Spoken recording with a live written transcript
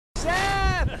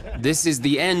This Is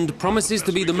the End promises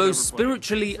to be the most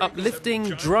spiritually uplifting,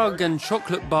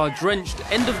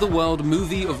 drug-and-chocolate-bar-drenched, end-of-the-world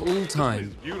movie of all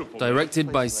time.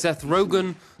 Directed by Seth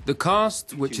Rogen, the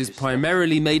cast, which is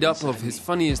primarily made up of his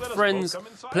funniest friends,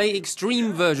 play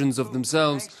extreme versions of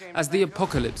themselves as the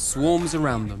apocalypse swarms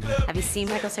around them. Have you seen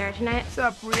Michael Cera tonight? What's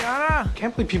up, Brianna? I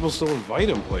can't believe people still invite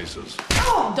him places.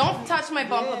 Oh, don't touch my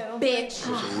bumper, bitch.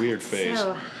 It's a weird face.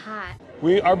 So hot.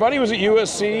 Our buddy was at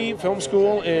USC Film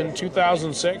School in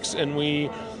 2006, and me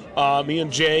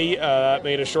and Jay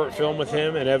made a short film with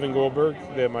him and Evan Goldberg,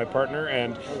 my partner,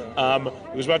 and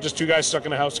it was about just two guys stuck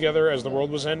in a house together as the world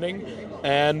was ending,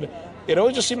 and it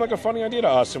always just seemed like a funny idea to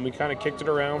us, and we kind of kicked it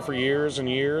around for years and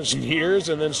years and years,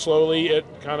 and then slowly it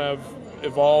kind of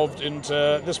evolved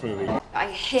into this movie.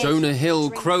 Jonah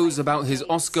Hill crows about his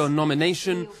Oscar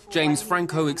nomination, James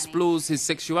Franco explores his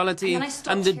sexuality,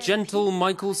 and the gentle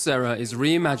Michael Cera is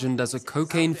reimagined as a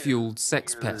cocaine-fueled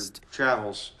sex pest.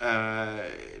 Travels.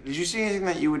 Did you see anything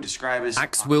that you would describe as...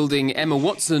 Axe-wielding Emma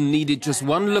Watson needed just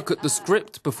one look at the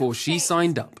script before she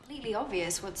signed up. Completely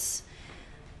obvious what's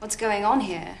going on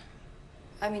here.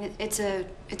 I mean, it's a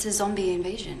zombie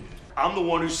invasion. I'm the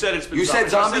one who said it's been You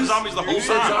zombies. said zombies? I said zombies the whole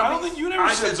time. I don't think you never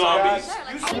said zombies.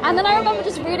 And then I remember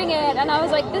just reading it and I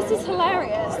was like, this is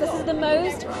hilarious. This is the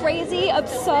most crazy,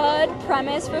 absurd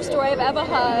premise for a story I've ever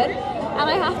heard, and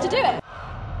I have to do it.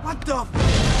 What the f?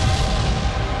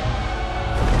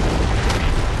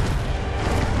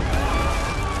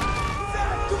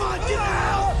 Come on, get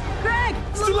out! Greg!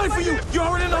 It's too late for you! You're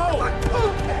already in the hole!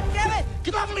 Damn it!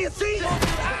 Get off of me, see?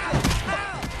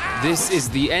 This Is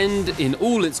the End, in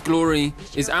all its glory,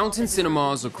 is out in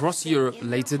cinemas across Europe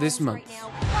later this month.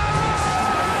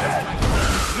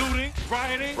 Looting,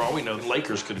 rioting. For all we know, the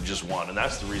Lakers could have just won, and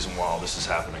that's the reason why all this is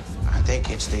happening. I think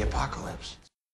it's the apocalypse.